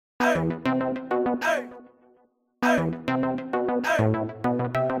We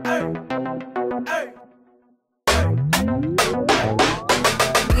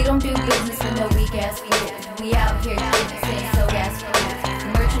don't do business with no weak ass fools. We out here getting it, so gas fools.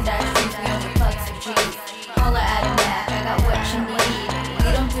 Merchandise streets, we only fucks with G's. Holla at a Mac, I got what you need.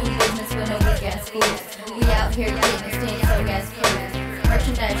 We don't do business with no weak ass fools. We out here getting it, so gas fools.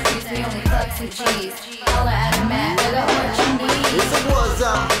 Merchandise streets, we only fucks with G's. Holla at a Mac, I got what you need. It's a war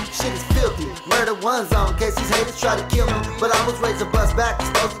zone, shit is filthy. Murder one zone, case these haters try to kill me. But I was raised to bust back,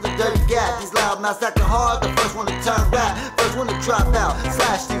 exposed to the dirty gap. These loud mouths acting hard, the first one to turn back. First one to drop out,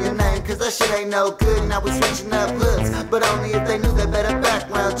 slash to your name, cause that shit ain't no good. Now we switching up hoods, but only if they knew they better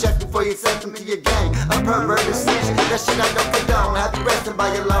background check before you accept them to your gang. A perverted snitch, that shit I don't condone. Have you resting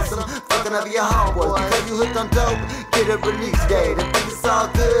by your lonesome, fucking over your homeboys. Because you hooked on dope, get a release date. And think it's all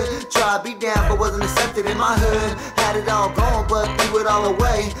good, try to be down but wasn't accepted in my hood. Had it all going but threw it all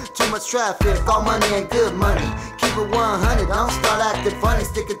away. Too much traffic, all money ain't good money. Keep it 100, don't start acting funny.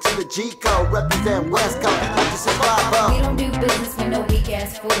 Sticking to the G code, represent West Coast, like this is 5-0. We don't do business with no weak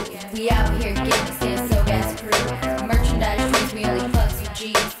ass fools. We out here getting it, stand so gas crew. Merchandise streets, we only fucks with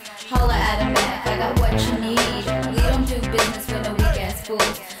G's. Holla at a Mac, I got what you need. We don't do business with no weak ass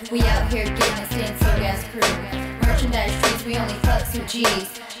fools. We out here getting it, stand so gas crew. Merchandise streets, we only fucks with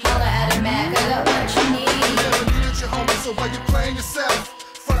G's. Holla at a Mac, I got what you need. You never needed your homie, so why you playing yourself?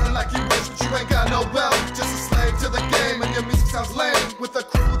 Frontin' like you rich, but you ain't got no wealth. Just a slave to the game, and your music sounds lame. With a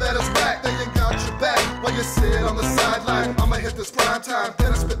crew that is back, they ain't got your back. While you sit on the sideline, I'ma hit this prime time.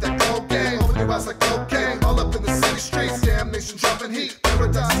 Then I spit that cold game, over your eyes like cocaine. All up in the city streets, Damnationz dropping heat.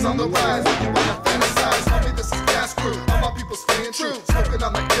 Paradoxxx is on the rise, if you wanna fantasize. Homie, this is gas crew, all my people staying true. Smoking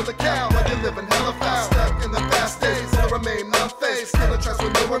on that killer cow, while you living hella foul. Stuck in the past days, all remain unfazed. Killer tracks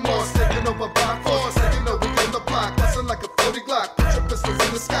with no remorse, taking over by force. And you know we on the block, bustin' like a 40 Glock. Put your pistols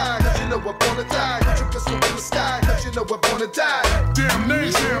in the sky, cause you know we're born to die. Put your pistol in the sky, cause you know we're born to die.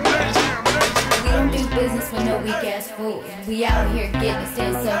 Damnationz. We don't do business with no weak ass fools. We out here getting it,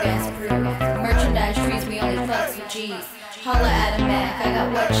 stand so gas crew. Merchandise streets, we only fucks with G's. Holla at a Mac, I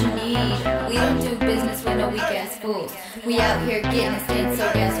got what you need. We don't do business with no weak ass fools. We out here getting it, stand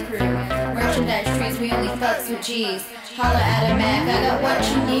so gas crew. Merchandise streets, we only fucks with G's. Holla at a Mac, I got what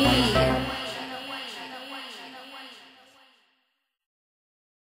you need.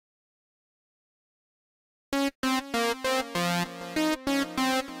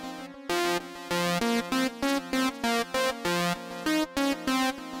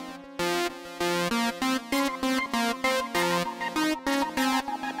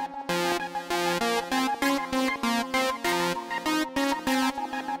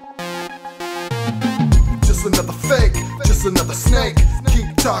 Just another fake, just another snake.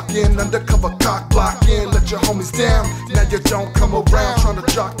 Keep talking, undercover cock blocking. Let your homies down, now you don't come around. Trying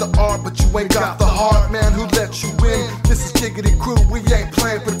to jock the art, but you ain't got the heart. Man, who let you in? This is Giggity Krew, we ain't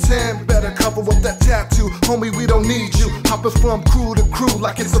playing pretend. Better cover up that tattoo, homie, we don't need you. Hopping from crew to crew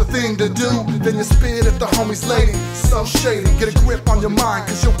like it's a thing to do. Then you spit at the homies lady, so shady. Get a grip on your mind,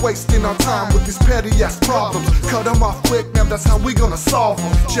 cause you're wasting our time with these petty ass problems. Cut them off quick, man, that's how we gonna solve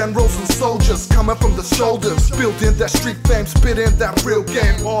them. Generals and soldiers coming from the shoulders. Built in that street fame, spit in that real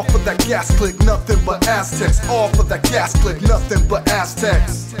game. All for that gas click, nothing but Aztecs. All for that gas click, nothing but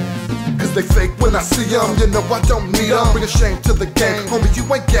Aztecs. Cause they fake when I see them, you know I don't need them. Bring a shame to the game, homie, you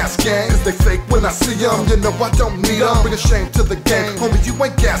ain't gas gang. Cause they fake when I see them, you know I don't need them. Bring a shame to the game, homie, you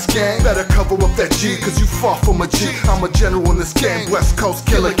ain't gas gang. Better cover up that G, cause you far from a G. I'm a general in this game, West Coast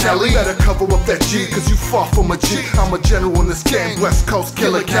Killer Kelly. Better cover up that G, cause you far from a G. I'm a general in this game, West Coast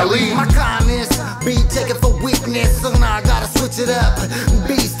Killer Kelly. My kindness be taken for weakness, so now I gotta switch it up.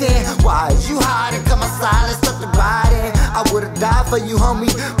 Beast in, why is you hiding? Cut my silence, stuff to ride in. I would've died for you,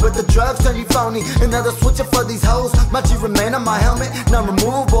 homie, but the drugs turn you phony. Another switcher for these hoes. My G remain on my helmet,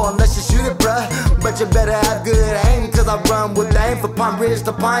 non-removable unless you shoot it, bruh. But you better have good aim, cause I run with aim from Pine Ridge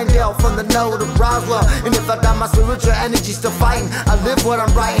to Pinedale, from the Knoll to Roswell. And if I die, my spiritual energy still fighting. I live what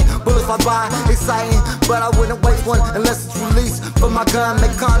I'm writing, bullets fly by, exciting, but I wouldn't waste one unless it's released from my gun.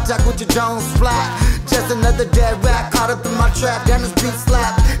 Make contact with your Jones flat. Just another dead rat caught up in my trap. Damn, this beat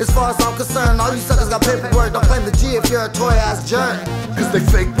slap. As far as I'm concerned, all you suckers got paperwork. Don't blame the G if you're a toy ass jerk. Cause they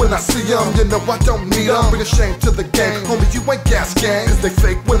fake when I see them, you know I don't need them. Bring a shame to the game, homie, you ain't gas gang. Cause they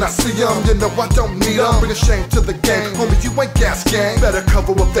fake when I see them, you know I don't need them. Bring a shame to the game, homie, you ain't gas gang. Better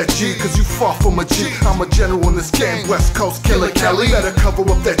cover up that G, cause you far from a G. I'm a general in this game, West Coast Killer Kelly. Better cover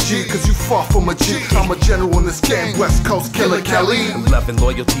up that G, cause you far from a G. I'm a general in this game, West Coast Killer Kelly. Love and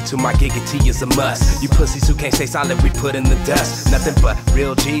loyalty to my giggity is a must. You pussies who can't stay solid, we put in the dust. Nothing but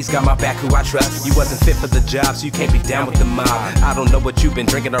real G's, got my back who I trust. You wasn't fit for the job, so you can't be down with with the mob. I don't know what you've been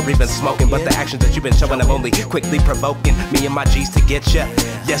drinking or even smoking, but the actions that you've been showing have only quickly provoking me and my G's to get ya.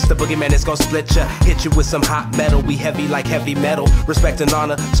 Yes, the boogeyman is gon' split ya, hit you with some hot metal. We heavy like heavy metal, respect and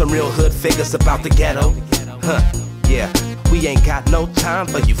honor some real hood figures about the ghetto. Huh, yeah. We ain't got no time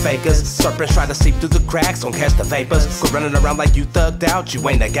for you fakers. Serpents try to seep through the cracks, don't catch the vapors. Go running around like you thugged out, you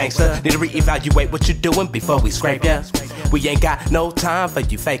ain't a gangster. Need to reevaluate what you're doing before we scrape ya. We ain't got no time for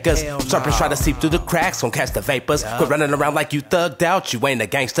you fakers. Serpents try to seep through the cracks, don't catch the vapors. Go running around like you thugged out, you ain't a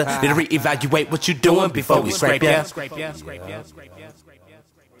gangster. Need to reevaluate what you're doing before we scrape ya.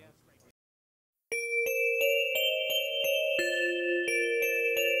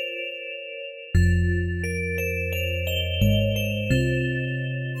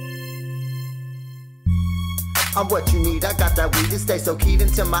 I'm what you need, I got that weed to stay so keyed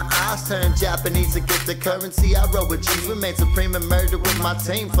until my eyes turn Japanese against the currency. I roll with G's, remain supreme and murder with my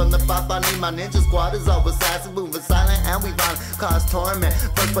team. From the 5 I need my ninja squad is always assassin, moving silent and we violent, cause torment.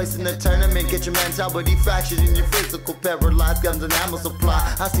 First place in the tournament, get your mentality fractured in your physical, paralyzed, guns and ammo supply.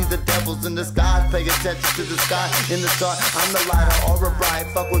 I see the devils in the sky, pay attention to the sky. In the dark, I'm the lighter, aura bright,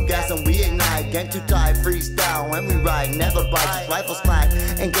 fuck with gas and we ignite. Gang too tight, freestyle when we ride, never bite, just rifle snipe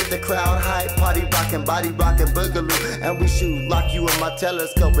and get the crowd hype. Party rockin', body rockin', and we shoot, lock you in my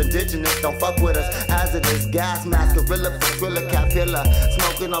telescope. Indigenous, don't fuck with us. Hazardous, gas mask, gorilla for thriller, capilla.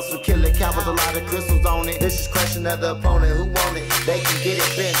 Smoking on some killer cat with a lot of crystals on it. This is crushing of the opponent, who want it? They can get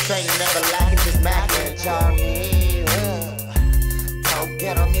it, been training, never lacking, just macking. Johnny, don't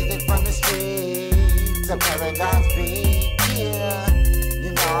get on music from the streets. A Paradoxxx beat, yeah.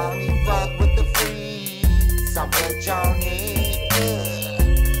 You know I only fuck with the freaks. I'm with Johnny,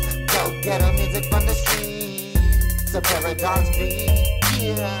 don't get on music from the streets. A Paradoxxx beat,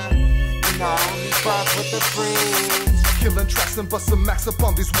 yeah. You know I only fuck with the freaks. Killing tracks and busting max up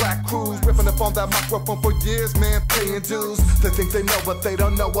on these whack crews. Ripping up on that microphone for years, man, paying dues. They think they know what they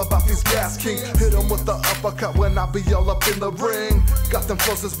don't know about these gas kings. Hit them with the uppercut when I be all up in the ring. Got them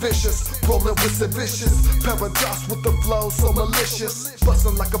flows as vicious, pulling with the vicious. Paradoxxx with the flow so malicious.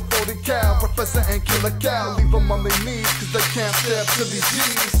 Busting like a 40 cal, representing killer gal. Leave them on their knees cause they can't step to these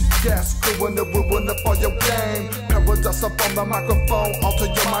G's. Gas crew and the ruin up all your game. Paradoxxx up on the microphone, alter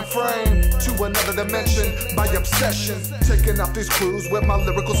your mind frame to another dimension by obsession. Taking out these crews with my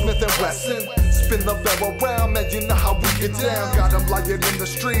lyrical Smith and Wesson. Spin the barrel around, man, you know how we get down. Got them lying in the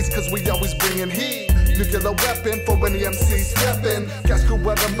streets, cause we always bringing heat. Nuclear weapon for any MC stepping. Gas crew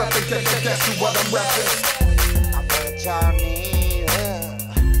what I'm rapping, gas crew what I'm rapping. I'm with Johnny,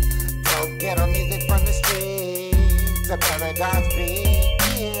 don't get on music from the streets. A Paradoxxx beat,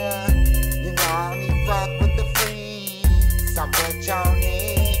 yeah. You know I only fuck with the freaks. I'm with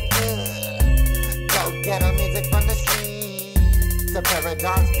Johnny, don't get on music from the streets. A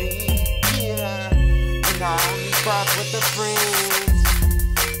Paradoxxx beat, yeah. You know I only fuck with the freaks.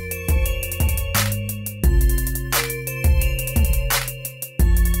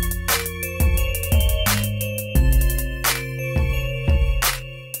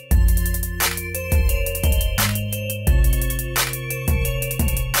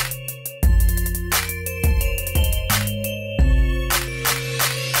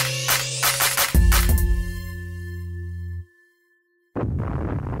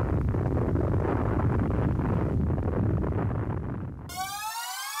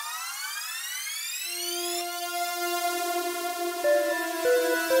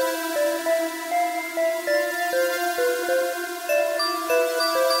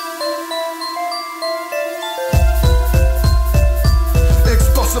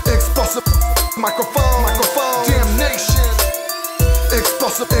 Explosive, microphone, damnation.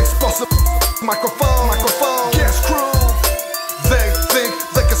 Explosive, microphone, gas crew. They think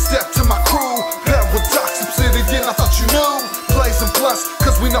they can step to my crew. Paradoxxx Obsidian, I thought you knew. Blazing blunts,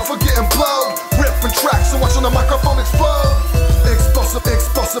 cause we not forgetting blow. Ripping tracks and watching the microphone explode. Explosive,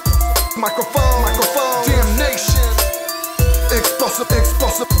 microphone, damnation.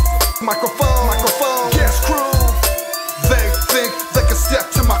 Explosive, microphone, gas crew. They think they can step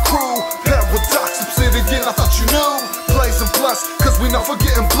to my crew. Paradoxxx Obsidian, I thought you knew. Blazing blunts, cause we not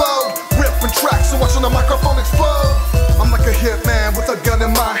forgetting blow. Ripping tracks and watching the microphone explode. I'm like a hitman with a gun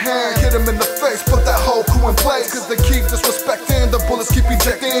in my hand. Hit him in the face, put that whole crew in place. Cause they keep disrespecting, the bullets keep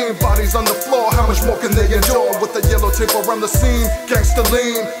ejecting. Bodies on the floor, how much more can they endure? With the yellow tape around the scene, gangsta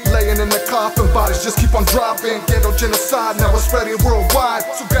lean. Laying in the coffin, bodies just keep on dropping. Ghetto genocide, now it's spreading worldwide.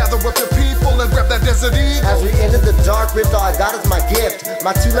 So gather up your people and grab that desert eagle. As we enter the dark rift, all I got is my gift.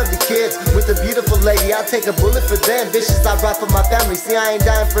 My 2 lovely kids with a beautiful lady. I'll take a bullet for them. Vicious, I ride for my family. See, I ain't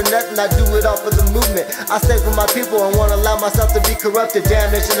dying for nothing, I do it all for the movement. I stay for my people and won't allow myself to be corrupted.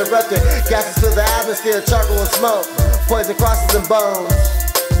 Damnation erupted, gases fill the atmosphere, charcoal and smoke. poison crosses and bones.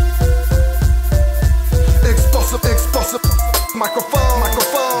 Explosive, explosive, microphone,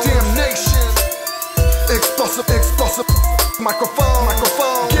 microphone, damnation. Explosive, explosive, microphone,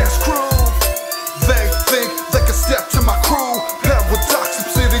 microphone, gas crew. They think they can step to my crew.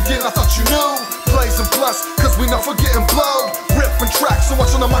 Paradoxxx Obsidian, I thought you knew. Blazing plus, cause we not forgetting blow. Ripping tracks, so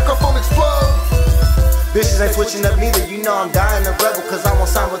watch on the microphone explode. Bitches ain't switching up neither, you know I'm dying to rebel. Cause I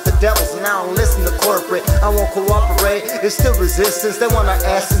won't sign with the devils and I don't listen to corporate. I won't cooperate, it's still resistance. They want our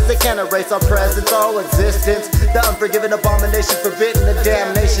essence, they can't erase our presence, our existence. The unforgiving abomination, forbidden the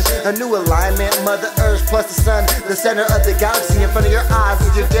damnation. A new alignment, Mother Earth plus the sun. The center of the galaxy in front of your eyes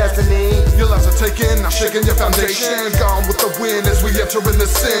is your destiny. Your lives are taken, I'm shaking your foundation. Gone with the wind as we enter in the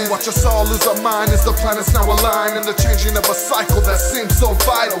sin. Watch us all lose our mind as the planets now align. In the changing of a cycle that seems so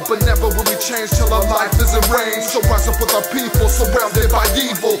vital. But never will we change till our life is in range. So rise up with our people, surrounded by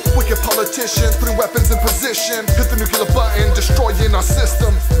evil. Wicked politicians putting weapons in position. Hit the nuclear button, destroying our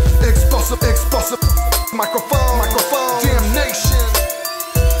system. Explosive, explosive, microphone, microphone, damnation.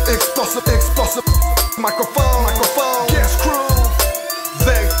 Explosive, explosive, microphone, microphone, gas crew.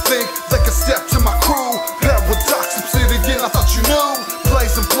 They think they can step to my crew. Paradoxxx Obsidian, I thought you knew.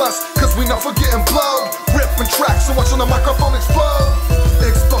 Blazing plus, cause we not forgetting blow. Ripping tracks, so watch on the microphone explode.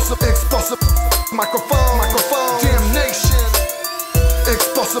 Explosive, explosive, microphone, microphone, damnation.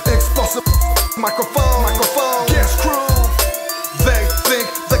 Explosive, explosive, microphone, microphone, gas crew. They think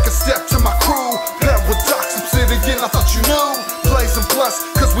they can step to my crew. Paradoxxx Obsidian, I thought you knew. Blazing plus,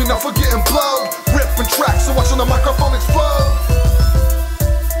 cause we not forgetting blow. Ripping tracks, so watch on the microphone explode.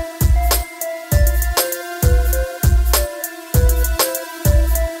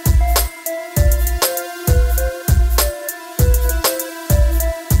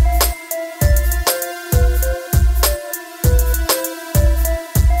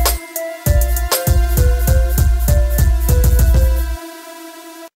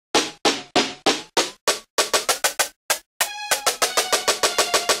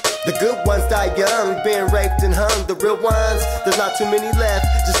 The good ones die young, being raped and hung. The real ones, there's not too many left.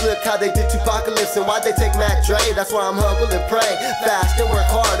 Just look how they did Tupacalypse and why they take Mac Dre. That's why I'm humble and pray, fast and work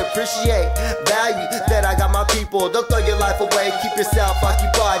hard, appreciate value that I got my people. Don't throw your life away, keep yourself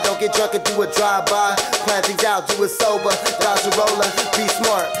occupied. Don't get drunk and do a drive-by. Plan things out, do it sober, dodge a roller, be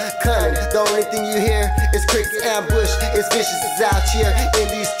smart, cunning. The only thing you hear is creeks, ambush, it's vicious, it's out here in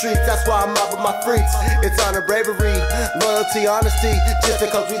these streets. That's why I'm out with my freaks. It's honor, bravery, loyalty, honesty. Just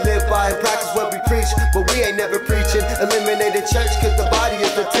because we live by and practice what we preach, but we ain't never preaching. Eliminated church cause the body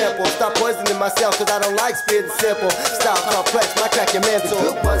is the temple. Stop poisoning myself cause I don't like spitting simple. Stop complex, my crack your mental.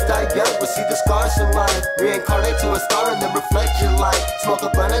 The good ones die young, but see the scars in life. Reincarnate to a star and then reflect your light. Smoke a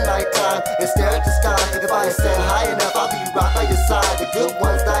blunt at nighttime and stare at the sky. If I ascend high enough, I'll be right by your side. The good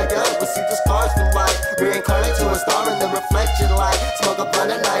ones die young, but see the scars from life. Reincarnate to a star and then reflect your light. Smoke a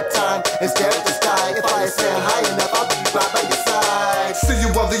blunt at nighttime and stare at the sky. If I ascend high enough, I'll be right by your side. See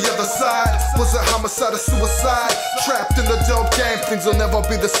you on the other side. Was it homicide or suicide? Trapped in the dope game, things will never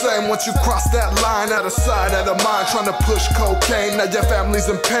be the same. Once you cross that line, out of sight, out of mind, trying to push cocaine. Now your family's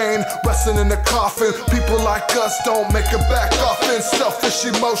in pain, resting in the coffin. People like us don't make it back often. Selfish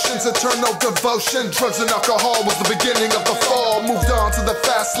emotions, eternal devotion. Drugs and alcohol was the beginning of the fall. Moved on to the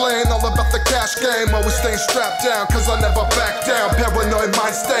fast lane, all about the cash game. Always staying strapped down, cause I never back down. Paranoid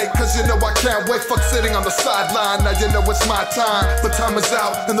mind state, cause you know I can't wait. Fuck sitting on the sideline, now you know it's my time. But time is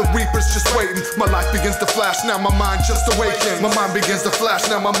out, and the reaper's just waiting. My life begins to flash, now my mind just awakens. My mind begins to flash,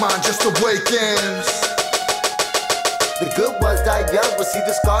 now my mind just awakens. The good ones die young, but see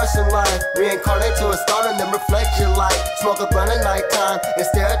the scars in life. Reincarnate to a star and then reflect your light. Smoke a blunt at nighttime and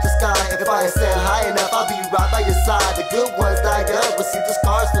stare at the sky. If I ascend high enough, I'll be right by your side. The good ones die young, but see the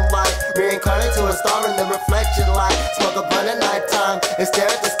scars from life. Reincarnate to a star and then reflect your light. Smoke a blunt at nighttime and stare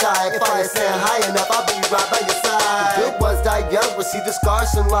at the sky. If I ascend high enough, I'll be right by your side. The good ones die young, but see the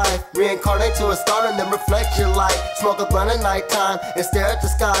scars in life. Reincarnate to a star and then reflect your light. Smoke a blunt at nighttime and stare at the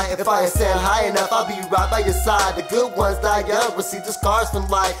sky. If I ascend high enough, I'll be right by your side. The good ones die young, but see the scars from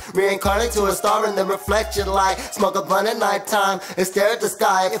life. Reincarnate to a star and then reflect your light. Smoke a blunt at nighttime and stare at the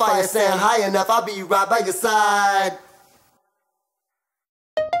sky. If I ascend high enough, I'll be right by your side.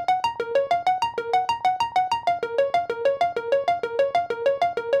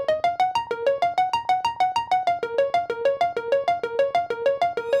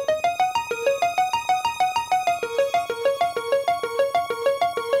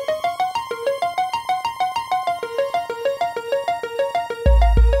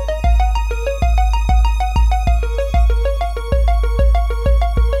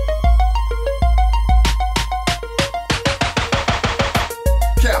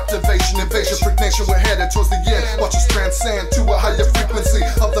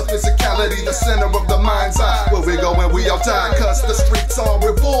 the center of the mind's eye. Where we go when we all die, cause the streets are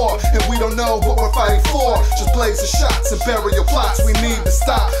at war, and we don't know what we're fighting for. Just blazing shots and burial plots we need to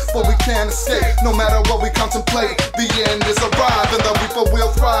stop, but we can't escape, no matter what we contemplate. The end is arrived, and the reaper will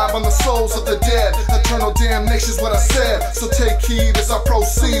thrive on the souls of the dead. Eternal damnation's what I said, so take heed as I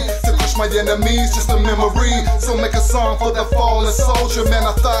proceed to crush my enemies, just a memory. So make a song for the fallen soldier. Man,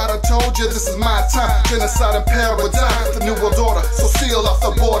 I thought I told you this is my time. Genocide and paradigm, the new world order. So seal off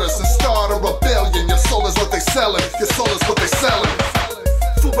the borders and start a rebellion. Your soul is what they selling, your soul is what they selling.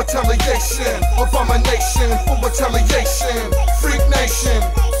 For retaliation, abomination, for retaliation, freak nation,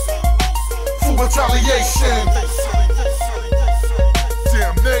 for retaliation.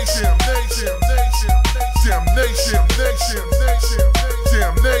 Damnation, nation, nation, damnation, nation, nation,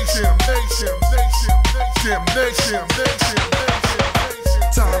 damnation, nation, nation, damnation, nation.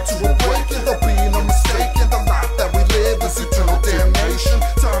 Time to awaken, there'll be no mistake in the life that we live is eternal damnation.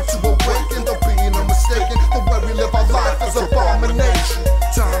 Time to awaken, there'll be no mistake in the way we live our life is abomination.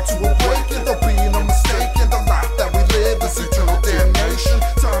 Time to awaken, there'll be no mistake in the life that we live is eternal damnation.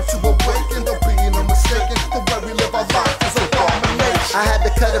 Time to awaken, there'll be no mistake in the way we live our life is abomination. I had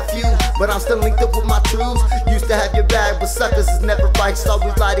to cut a few, but I'm still linked up with my truths. Used to have your bag, but suckers is never right. Just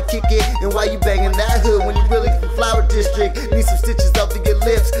always lie to kick it. And why you banging that hood when you really from Flower District? Need some stitches up to your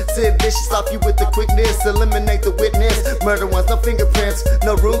lips. Sit vicious off you with the quickness. Eliminate the witness. Murder ones, no fingerprints.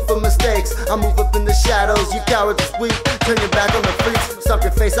 No room for mistakes. I move up in the shadows. You cowards are weak. Turn your back on the freaks. Stomp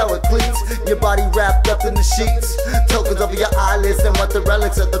your face out with cleats. Your body wrapped up in the sheets. Tokens over your eyelids and what the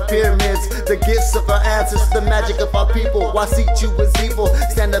relics of the pyramids. The gifts of our ancestors, the magic of our people. Why seek you was evil?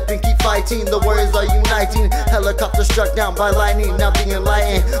 Stand up and keep fighting. The warriors are uniting. Helicopter struck down by lightning. Now being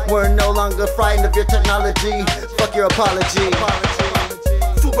enlightened. We're no longer frightened of your technology. Fuck your apology.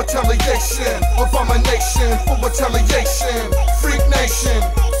 For retaliation, abomination, for retaliation, freak nation,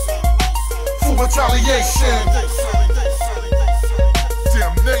 for retaliation.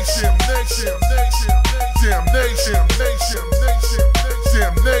 Damnation, nation, nation, damnation, nation, nation,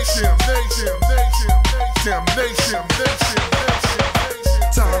 damnation, nation, nation, damnation, nation, nation.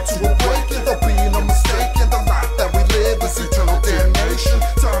 Time to awaken, there'll be no mistake in the life that we live is eternal damnation.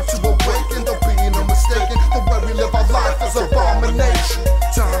 Time to awaken, there'll be no mistake in the way we live our life is abomination.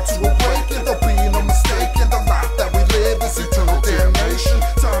 Time to awaken, there'll be no mistake in the life that we live is eternal damnation.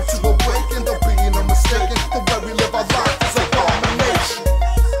 Time to awaken, there'll be no mistake in the way we live our life is abomination.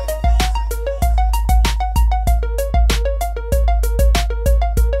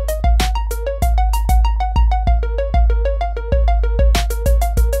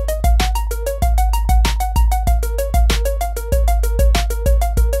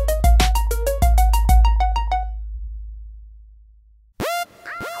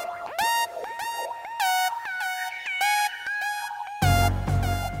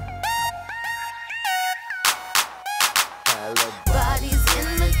 Bodies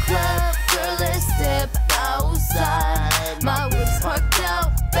in the club, girl, let's step outside. My whip's parked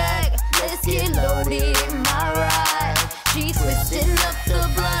out back, let's get loaded in my ride. She twisting up the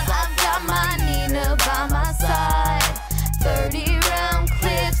blunt, I've got my Nina by my side. 30-round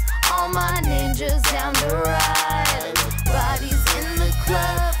clips, all my ninjas down the ride. Bodies in the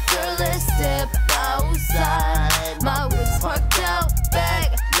club, girl, let's step outside. My whip's parked out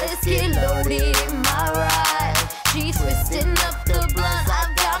back, let's get loaded in my ride. She twisting up the blunts,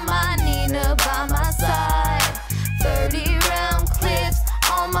 I've got my Nina by my side. 30-round clips,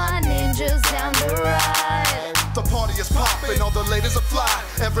 all my ninjas down the ride. The party is poppin', all the ladies are fly.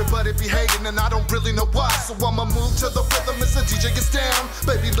 Everybody be hating and I don't really know why. So I'ma move to the rhythm as the DJ gets down.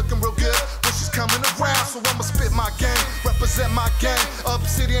 Baby looking real good when she's coming around. So I'ma spit my game, represent my gang.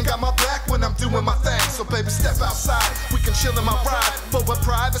 Obsidian got my back when I'm doing my thing. So baby step outside, we can chill in my ride for a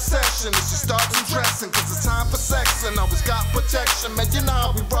private session. As she starts undressing, cause it's time for sex and always got protection. Man, you know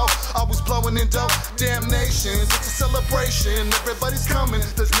how we roll, always blowing in dope. Damnationz, it's a celebration. Everybody's coming,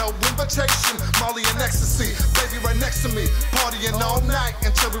 there's no invitation. Molly and ecstasy, baby right next to me. Partying all night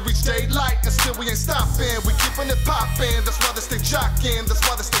until we reach daylight. And still we ain't stopping, we keeping it poppin'. That's why they stay jockin', that's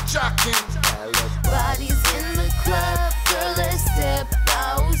why they stay jockin'. Bodies in the club, girl, let's step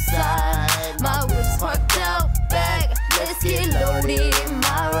outside. My whip's parked out back, let's get loaded in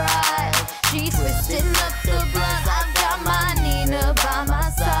my ride. She twisting up the blunts, I've got my Nina by my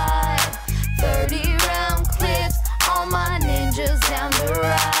side. 30-round clips, all my ninjas down the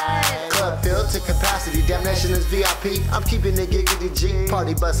ride. Club filled to capacity, Damnationz VIP. I'm keeping it giggity G.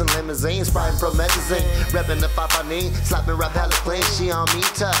 Party bustin' limousines, frying promethazine. Reppin' the Fapanine, slapping rap hella clean. She on me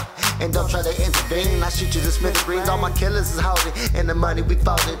tough, and don't try to intervene. I shoot you to smithereens, all my killers is holding. And the money we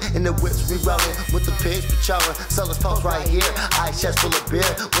folded, and the whips we rollin'. With the pigs patrolling, sellers post right here. Ice chest full of beer,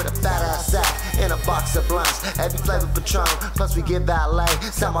 with a fat ass sack. in a box of blunts. Heavy flavor Patron, plus we get valet.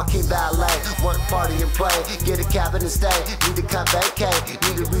 San Joaquin Ballet, work, party, and play. Get a cabin and stay, need to come vacate,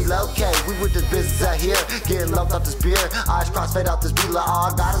 need to relocate. We with this business out here, getting lumped off this beer. Eyes crossed, fade off this beat, like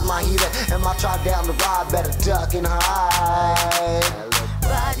all I got is my heater. And my tribe down the ride, better duck and hide.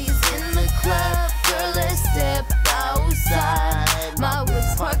 Bodies in the club, girl, let's step outside. My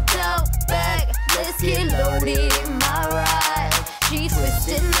whip's parked out back, let's get loaded in my ride. She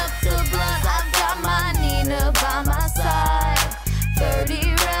twisting up the blunt, I've got my Nina by my side.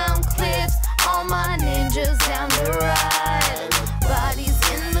 30-round clips, all my ninjas down the ride. Bodies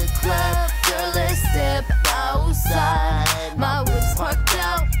in the club, girl, let's step outside. My whip's parked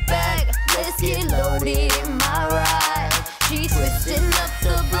out back, let's get loaded in my ride. She twisting up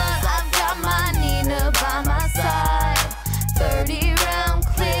the blunt, I've got my Nina by my side. 30-round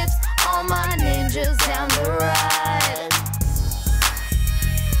clips, all my ninjas down the ride.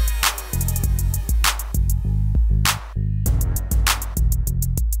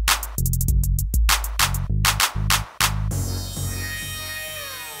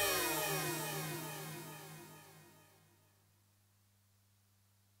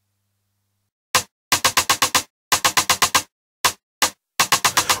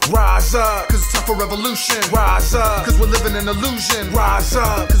 Rise up, cause it's time for revolution. Rise up, cause we're living in illusion. Rise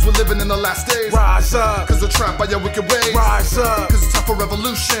up, cause we're living in the last days. Rise up, cause we're trapped by your wicked ways. Rise up, cause it's time for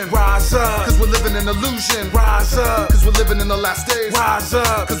revolution. Rise up, cause we're living in illusion. Rise up, cause we're living in the last days. Rise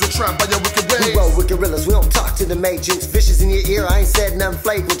up, cause we're trapped by your wicked ways. We roll with gorillas, we don't talk to the made juice. Vicious in your ear, I ain't said nothing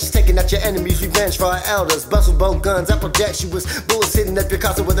flagrant. Just taking out your enemies, revenge for our elders. Bust with both guns, I project you with bullets hitting up your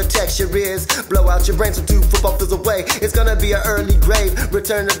castle where the texture is. Blow out your brains so two football fields away. It's gonna be an early grave,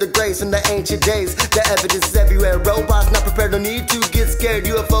 return of the graves from the ancient days. The evidence is everywhere. Robots not prepared, no need to get scared.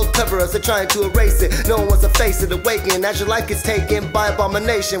 UFOs cover us, they're trying to erase it. No one wants to face it. Awaken as your life gets taken by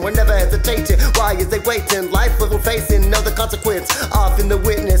abomination. We're never hesitating. Why is they waiting? Life what we're facing, know the consequence. Off in the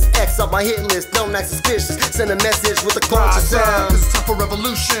witness, X off my hit list. Don't act suspicious. Send a message with a call to sound. Cause it's time for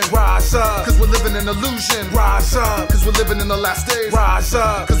revolution. Rise up, cause we're living in illusion. Rise up, cause we're living in the last days. Rise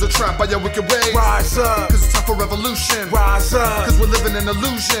up, cause we're trapped by your wicked ways. Rise up, cause it's time for revolution. Rise up, cause we're living in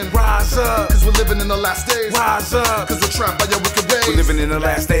illusion. Rise up, cause we're living in the last days. Rise up, cause we're trapped by your wicked ways. We're living in the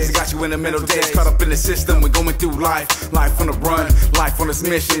last days, I got you in the middle days. Caught up in the system, we're going through life. Life on the run, life on this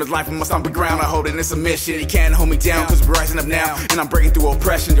mission. This life on my stomping ground, I hold it in submission. You can't hold me down, cause we're rising up now. And I'm breaking through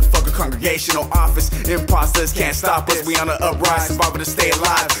oppression, your fucking congregational office. Imposters can't stop us, we on the uprise, surviving to stay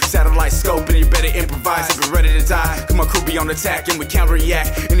alive. Satellite scope and you better improvise if you're ready to die. Come on, crew, be on attack and we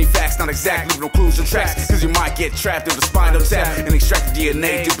counter-react. Any facts not exact, leave no clues or tracks. Cause you might get trapped in the spinal tap and extract the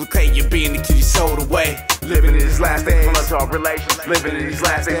DNA, duplicate your being to keep you sold away. Living in these last days, one of adult relations. Living in these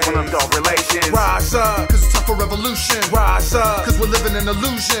last days, one of adult relations. Rise up, cause it's time for revolution. Rise up, cause we're living in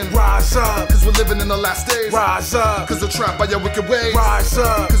illusion. Rise up, cause we're living in the last days. Rise up, cause we're trapped by your wicked ways. Rise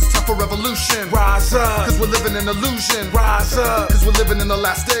up, cause it's time for revolution. Rise up, cause we're living in illusion. Rise up, cause we're living in the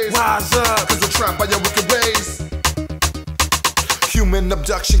last days. Rise up, cause we're trapped by your wicked ways. Human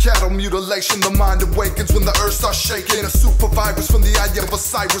abduction, cattle mutilation. The mind awakens when the earth starts shaking. A super virus from the eye of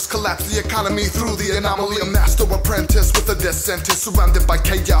Osiris collapse the economy through the anomaly. A master apprentice with a death sentence, surrounded by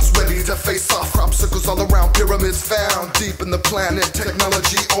chaos, ready to face off. Crop circles all around, pyramids found deep in the planet.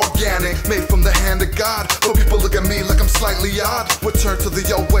 Technology organic, made from the hand of God. But people look at me like I'm slightly odd. Return to the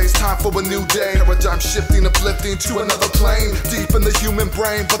old ways, time for a new day. Paradigm shifting, uplifting to another plane. Deep in the human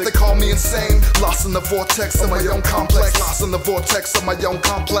brain, but they call me insane. Lost in the vortex of my own complex. Lost in the vortex of my own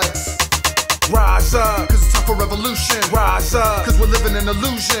complex. Rise up, cause it's time for revolution. Rise up, cause we're living in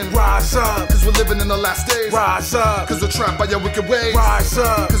illusion. Rise up, cause we're living in the last days. Rise up, cause we're trapped by your wicked ways. Rise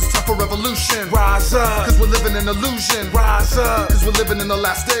up, cause it's time for revolution. Rise up, cause we're living in illusion. Rise up, cause we're living in the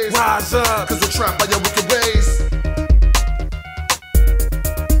last days. Rise up, cause we're trapped by your wicked ways.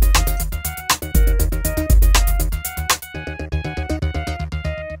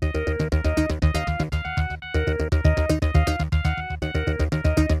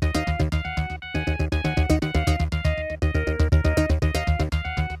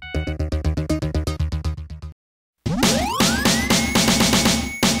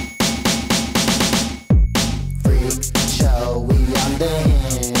 We on the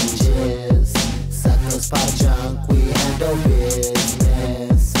hinges, suckers,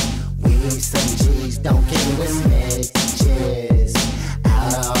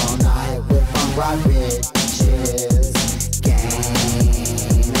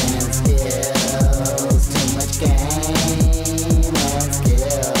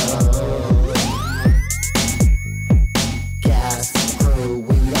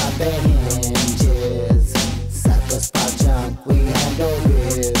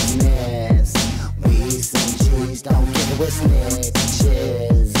 with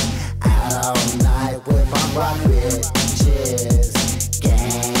snitches. Out all night with punk rock bitches.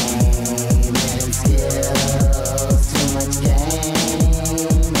 Game and skills, too much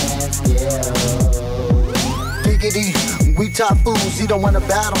game and skills. Giggity, we top fools, you don't wanna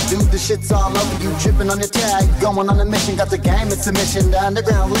battle, dude. The shit's all over you, tripping on your tag. Going on a mission, got the game in submission. The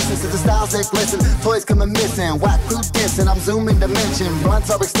underground listens to the styles that glisten. Toys coming missing, whack crew dissing. I'm zooming dimension, blunts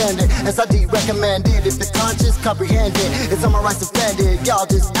are extended. SID recommended, if the conscious comprehend it. It's on my rights offended, y'all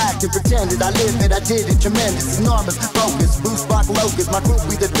just acting, pretended. I live it, I did it, tremendous, enormous, focus. Boost block locust, my group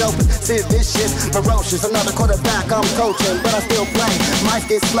be the dopest. See this shit's ferocious, another quarterback I'm coaching, but I still play. Might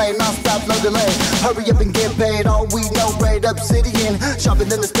get slayed, non-stop, no delay. Hurry up and get paid, all we know, raid Obsidian. Sharper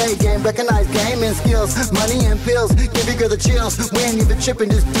than the spade game, recognize game and skills. Money and pills, give your girl the chills. We ain't even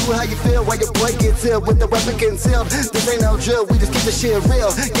tripping, just do how you feel while your boy gets ill with the weapon concealed. This ain't no drill, we just keep the shit real.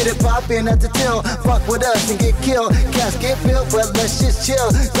 Get it poppin' at the till, fuck with us and get killed. Cash get built, but let's just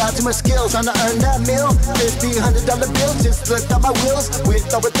chill. Got too much skill, tryna earn that meal. $50, $100 bills, just looked on my wheels. With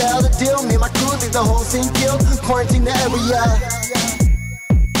or without a deal, me and my crew leave the whole scene killed. Quarantine the area.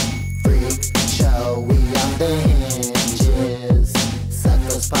 Freak show, we on the hinges.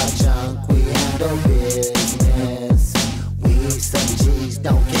 Suckers pop junk, we handle business. We some G's,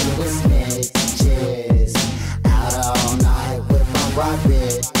 don't get it with snitches. Out all night with punk rock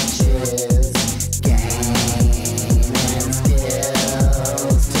bitches. Game and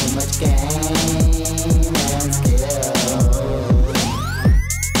skills, too much game and skills.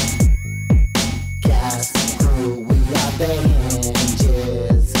 Gas crew, we are the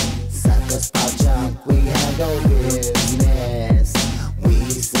hinges. Suckers pop junk, we handle business. We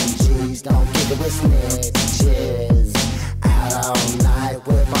some G's, don't get it with snitches. Out all night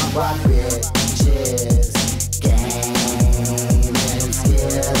with punk rock bitches. Game and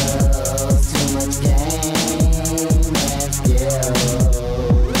skills, too much game and skills.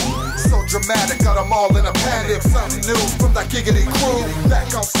 So dramatic, got them all in a panic. Something new from that giggity crew.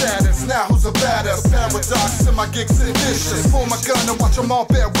 Back on status, now who's a baddest? Paradoxxx in my gigs is vicious. Pull my gun and watch them all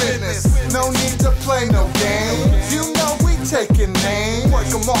bear witness. No need to play no games. You know we taking names. Work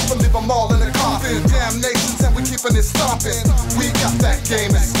them off and leave them all in a coffin. Damnationz and we keeping it stomping. We got that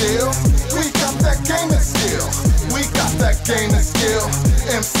game and skill. We got that game and skill. We got that game and skill.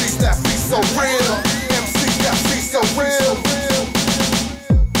 MCs that be so real. MCs that be so real.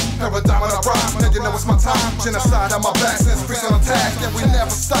 Paradoxxx on a rhyme, now you know it's my time. Genocide on my back since freaks on attack. And we never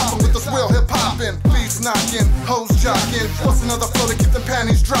stop with this real hip hopping. Beats knocking, hoes jocking. What's another flow to keep them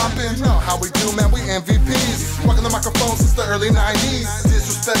panties dropping? You know how we do, man, we MVPs. Rocking the microphone since the early 90s.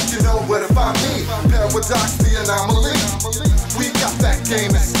 Disrespect, you know what if I'm me? Paradoxxx, the anomaly. We got that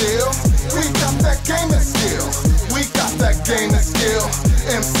game and skill. We got that game and skill. We got that game and skill.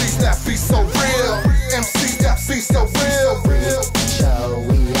 MCs that be so real. MCs that be so real. Show,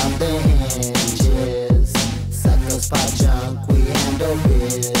 we on the hinges. Suckers pop junk, we handle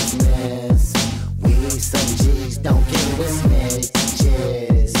business. We some G's, don't get it with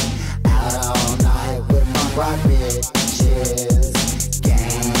snitches. Out all night with punk rock bitches.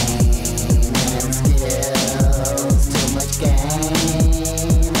 Game and skills, too much game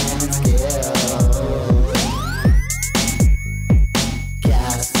and skills.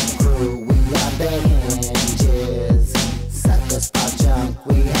 Gas crew, we are the hinges. Suckers pop junk,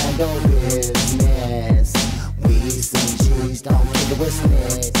 we handle business. We some G's, don't get it with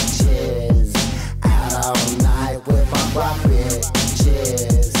snitches. Out all night with punk rock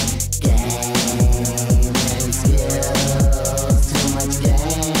bitches. Game and skills, too much game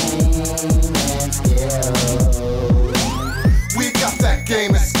and skills. We got that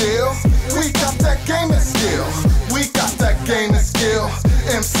game and skill. We got that game and skill. We got that game and skill.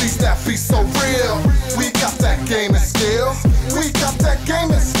 MCs that be so real. We got that game and skill. We got that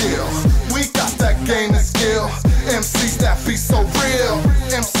game and skill. We got that game and skill. MCs that be so real.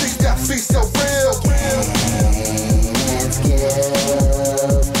 MCs that be so real. Game and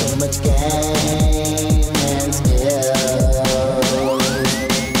skills, too much game and skills.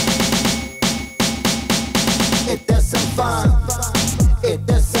 If there's some fun, if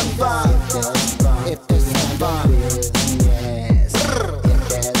there's some fun, if there's some fun, if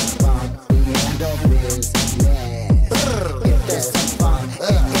there's fun, we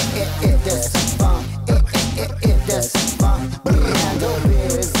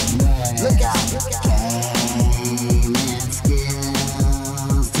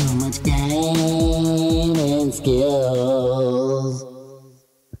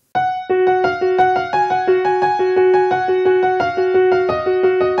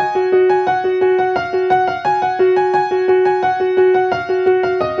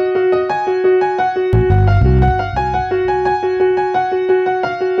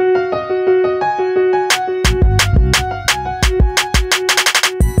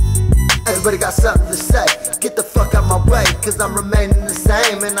Everybody got something to say. Get the fuck out my way, cause I'm remaining the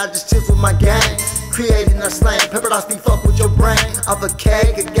same. And I just chill with my gang, creating a slang. Paradoxxx be fuck with your brain. Of a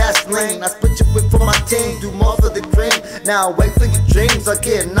keg of gasoline, I split your whip for my team, do more for the cream. Now wait for your dreams, I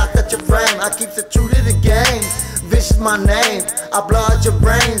get knocked out your frame. I keep it true to the game, Vicious my name. I blow out your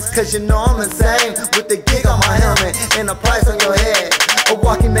brains, cause you know I'm insane. With the gig on my helmet and a price on your head. A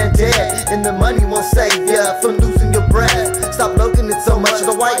walking man dead, and the money won't save ya from losing your breath. Stop looking at so much,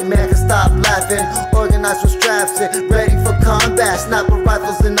 the white man can stop laughing. Organized with straps and ready for combat. Sniper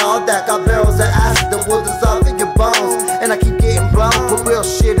rifles and all that. Got barrels of acid that will dissolve in your bones. And I keep getting blown, put real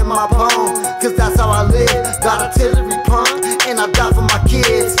shit in my poem, cause that's how I live. Got artillery pump, and I die for my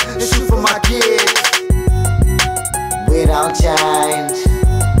kids, and shoot for my kids. We don't change,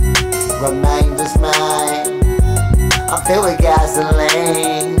 remain the same. I'm filled with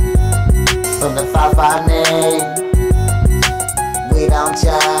gasoline from the 5-5 name. We don't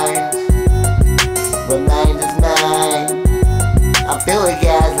change, remain the same. I'm filled with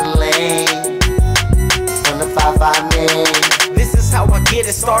gasoline from the 5-5 name. This is how I get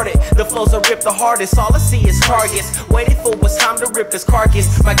it started. The flows are rip the hardest. All I see is targets. Waiting for what's time to rip his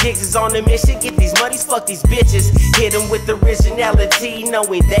carcass. My gigs is on the mission. Get these monies, fuck these bitches. Hit them with originality,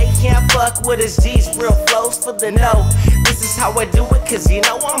 knowing they can't fuck with us. G's real flows for the know. This is how I do it, cause you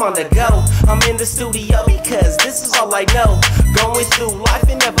know I'm on the go. I'm in the studio because this is all I know. Going through life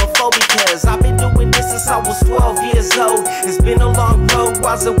and never fall, because I've been doing this since I was 12 years old. It's been a long road,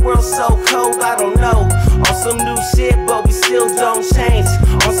 why's the world so cold? I don't know. On some new shit, but we still don't change.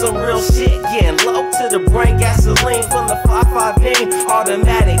 On some real shit, getting low to the brain. Gasoline from the 5-5 name.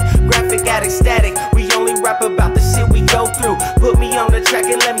 Automatic, graphic addict static. We only rap about the shit we go through. Put me on the track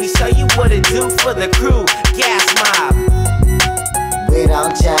and let me show you what it do for the crew. Gas mob. We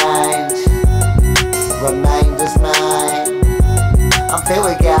don't change, remain the same. I'm filled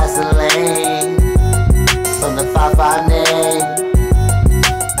with gasoline from the 5-5 name.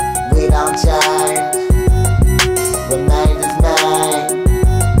 We don't change, remain the same.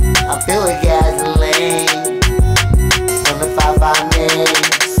 I'm filled with gasoline from the 5-5 name.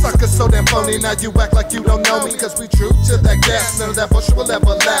 Suckers so damn phony, now you act like you don't know me. Cause we true to that gas, none of that bullshit will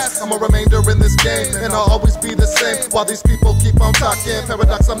ever last. I'm a remainder in this game, and I'll always be the same. While these people keep on talking,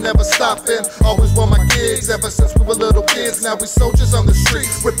 Paradoxxx, I'm never stopping. Always want my gigs, ever since we were little kids. Now we soldiers on the street,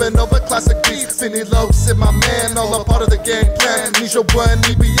 ripping over classic beats. Finny Lokes and my man, all a part of the game plan. Nisha 1,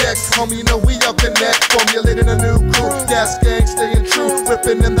 EBX, homie, you know we all connect. Formulating a new crew, gas gang, staying true.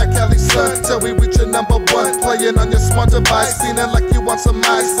 Ripping in that Cali sun, till we reach your #1. Playing on your smart device, feeling like you want some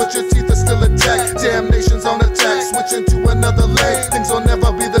ice, but your teeth are still intact. Damnationz on attack, switching to another lane. Things will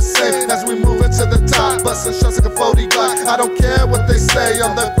never be the same as we move into the top. Busting shots like a 40 Glock. I don't care what they say,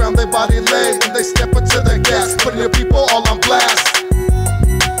 on the ground they body lay. When they step into the gas, putting your people all on blast.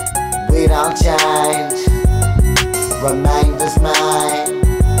 We don't change, remain the same.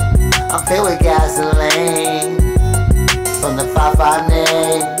 I'm filled with gasoline from the 5-5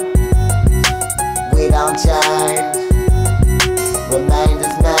 name. We don't change, remain the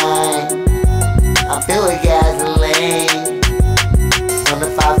same. I'm filled with gasoline from the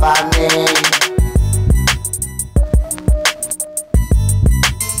 5-5 name.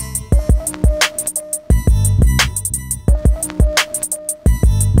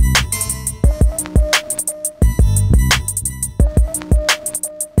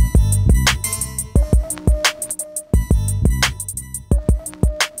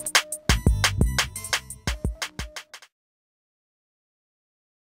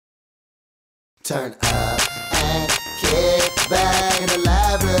 Turn up and kick back in the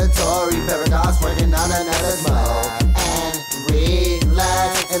laboratory. Paradoxxx working on another smoke. And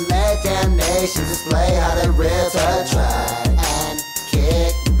relax and let Damnationz display how they rip the track. And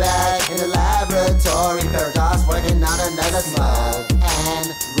kick back in the laboratory. Paradoxxx working on another smoke.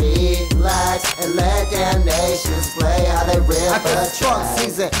 And relax and let Damnationz display how they rip the track.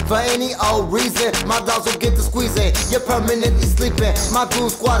 Season for any old reason, my dogs will get to squeezing. You're permanently sleeping, my goon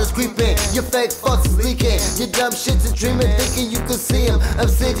squad is creeping. Your fake fucks is leaking, your dumb shits is dreaming, thinking you can see him.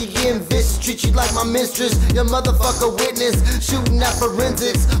 Obsidian vicious, treat you like my mistress. Your motherfucker witness, shooting at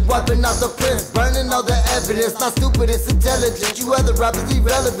forensics, wiping out the prints, burning all the evidence. Not stupid, it's intelligent. You other rappers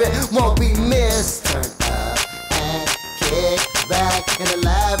irrelevant, won't be missed. Turn up and kick back in the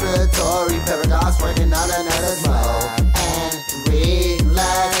laboratory. Paradoxxx working on another smoke. And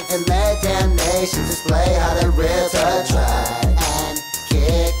relax and let Damnationz display how they rip the track. And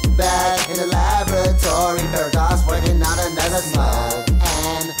kick back in the laboratory. Paradoxxx working on another smoke.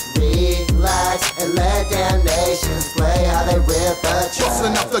 And relax and let Damnationz play how they rip the track.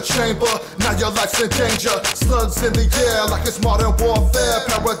 Busting up the chamber, now your life's in danger. Slugs in the air like it's modern warfare.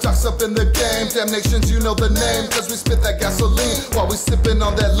 Paradoxxx up in the game, Damnationz, you know the name. Cause we spit that gasoline while we sipping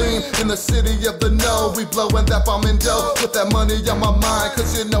on that lean. In the city of the know, we blowing that bomb in dough. Put that money on my mind,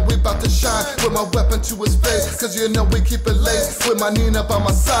 cause you know we about to shine. With my weapon to his face, cause you know we keep it laced. With my Nina by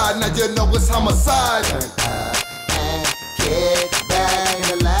my side, now you know it's homicide. Turn up and kick back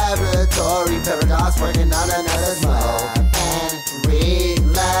in the laboratory. Paradoxxx working on another smoke. And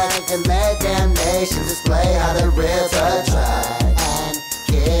relax and let Damnationz display how they rip the track. And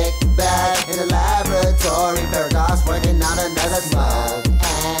kick back in the laboratory. Paradoxxx working on another smoke.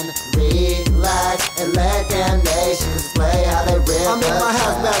 And relax and let Damnationz display how they rip the track. I'm in my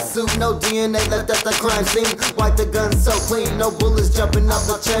hazmat suit, no DNA left at the crime scene. Wipe the gun so clean, no bullets jumping up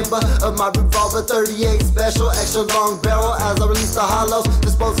the chamber of my revolver. 38 special, extra long barrel as I release the hollows.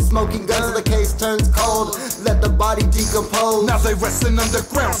 Dispose of smoking guns till the case turns cold. Let the body decompose. Now they resting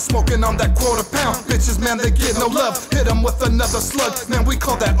underground, smoking on that quarter-pound. Bitches, man, they get no love. Hit them with another slug. Man, we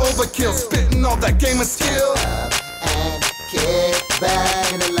call that overkill. Spitting all that gaming skill. And kick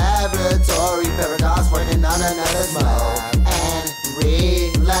back in the laboratory. Paradoxxx working on another smoke. And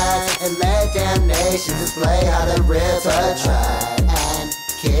relax and let Damnationz display how they rip the track. And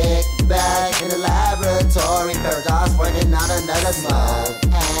kick back in the laboratory. Paradoxxx working on another smoke.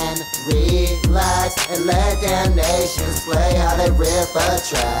 And relax and let Damnationz display how they rip the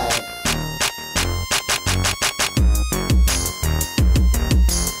track.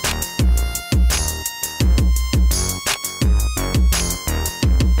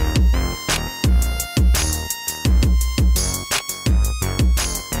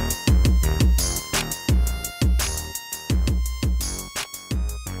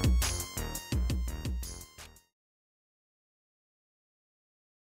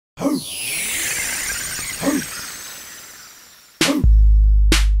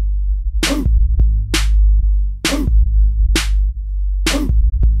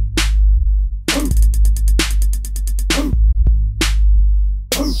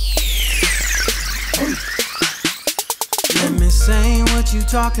 Let me say what you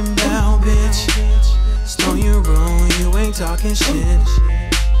talking about, bitch. Stone your roll, you ain't talking shit.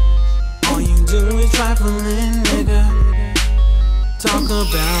 All you do is trifling, nigga. Talk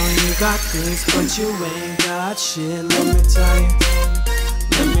about you got this, but you ain't got shit. Let me tell you,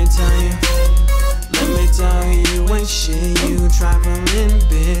 let me tell you, let me tell you, you ain't shit, you trifling,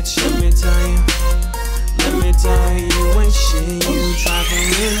 bitch. Let me tell you, let me tell you, you ain't shit, you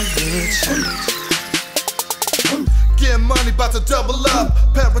trifling, bitch. Getting money, about to double up.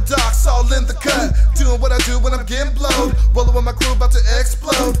 Paradoxxx all in the cut. Doing what I do when I'm getting blowed. Rolling with my crew, about to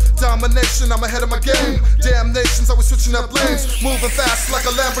explode. Domination, I'm ahead of my game. Damnationz, always switching up lanes. Moving fast like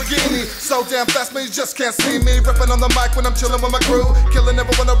a Lamborghini. So damn fast, man, you just can't see me. Ripping on the mic when I'm chilling with my crew. Killing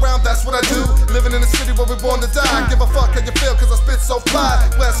everyone around, that's what I do. Living in the city where we're born to die. Give a fuck how you feel, cause I spit so fly.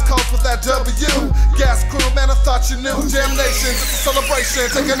 West Coast with that W. Gas Krew, man, I thought you knew. Damnationz, it's a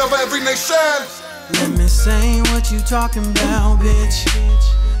celebration, taking over every nation. Let me say what you talking about, bitch.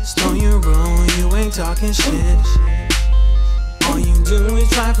 Stone your roll, you ain't talking shit. All you do is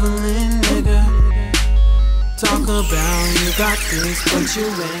trifling, nigga. Talk about you got this, but you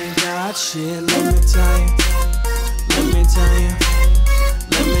ain't got shit. Let me tell you, let me tell you,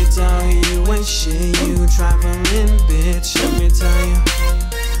 let me tell you, you ain't shit, you trifling, bitch. Let me tell you,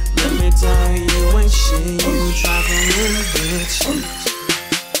 let me tell you, you ain't shit, you trifling, bitch.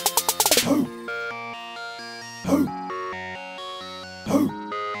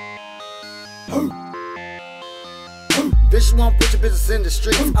 Bitch, you won't put your business in the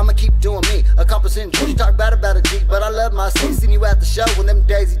streets. I'ma keep doing me, accomplishing dreams. You talk bad about a G, but I love my city. Seen you at the show when them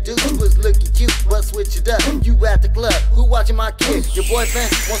Daisy Dukes. You was looking cute, but switch it up. You at the club, who watching my kid? Your boyfriend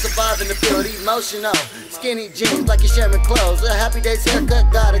won't survive in the field. Emotional, skinny jeans like you're sharing clothes. A Happy Days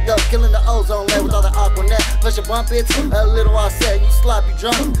haircut, gotta go. Killing the ozone layer with all the Aquanet. Plus your bump it's a little offset. You sloppy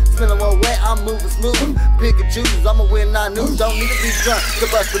drunk, smelling well wet. I'm moving smooth. Pick and choose, I'ma win, I knew. Don't need to be drunk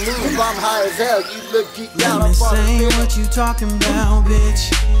to bust the move. I'm high as hell, you look geeked out. I'm say what you talking about,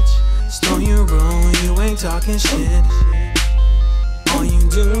 bitch. Stone your roll, you ain't talking shit. All you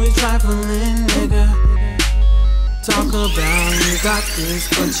do is trifling, nigga. Talk about you got this,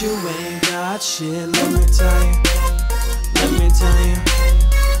 but you ain't got shit. Let me tell you, let me tell you,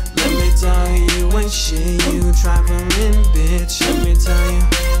 let me tell you, you ain't shit, you trifling, bitch. Let me tell you,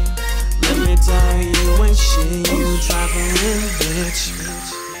 let me tell you, you ain't shit, you trifling, bitch.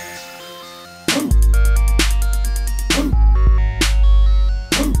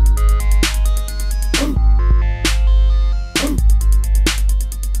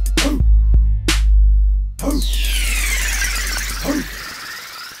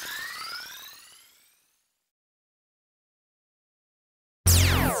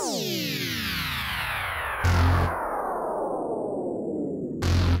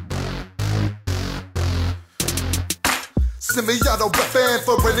 Semi-auto weapon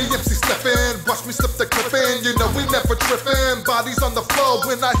for any MC steppin'. Watch me slip the clip in, you know we never trippin'. Bodies on the floor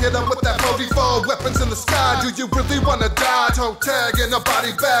when I hit 'em with that 44. Weapons in the sky, do you really wanna die? Toe tag in a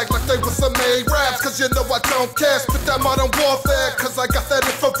body bag like they was some A-raps. Cause you know I don't care, spit that modern warfare. Cause I got that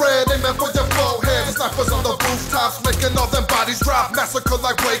infrared, aiming for your forehead. The snipers on the rooftops, making all them bodies drop. Massacre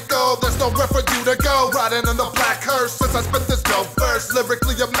like Waco, there's nowhere for you to go. Riding in the black hearse, since I spit this dope verse.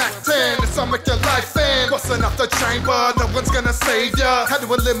 Lyrically a Mac 10, it's I'll make your life end. Busting out the chamber, no one's gonna save ya. Had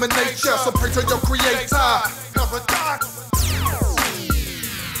to eliminate ya, so pray to your creator. Paradoxxx.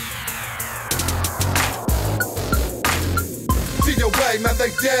 See your way, man,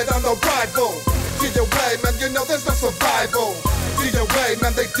 they dead on arrival. See your way, man, you know there's no survival. See your way,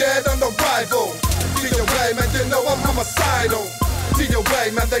 man, they dead on arrival. See your way, man, you know I'm homicidal. See your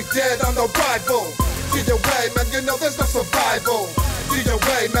way, man, they dead on arrival. See your way, man, you know there's no survival. See your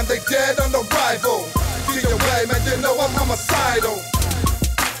way, man, they dead on arrival. See your way, man, you know I'm homicidal.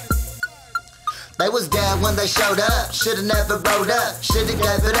 They was dead when they showed up. Shoulda never rode up, shoulda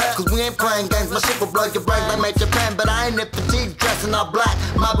gave it up. Cause we ain't playing games, my shit will blow your brain like Major Pain. But I ain't in fatigue, dressing all black,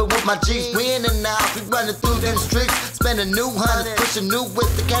 mobbing with my G's. We in and out, we running through them streets. Spend a new 100, push a new whip,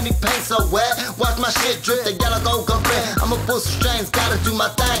 the candy paint so wet. Watch my shit drip, the yellow go complete. I'ma pull some strings, gotta do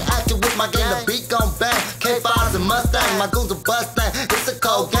my thing. Acting with my game, the beat gon' bang. K5's a Mustang, my goons a Mustang. It's a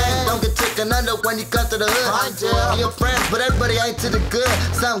cold game, don't get taken under when you come to the hood. I'm your friends, but everybody ain't to the good.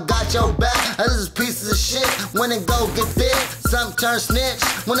 Some got your back, others is pieces of shit. When they go get big, some turn snitch.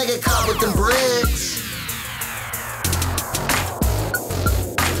 When they get caught with them bricks.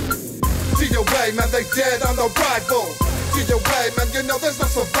 See your way, man, they dead on arrival. See your way, man, you know there's no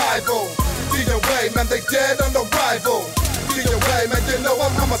survival. See your way, man, they dead on arrival. See your way, man, you know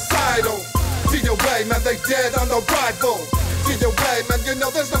I'm homicidal. See your way, man, they dead on arrival. See your way, man, you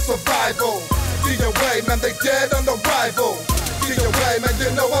know there's no survival. See your way, man, they dead on arrival. See your way, man, you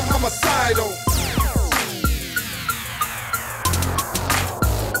know I'm homicidal.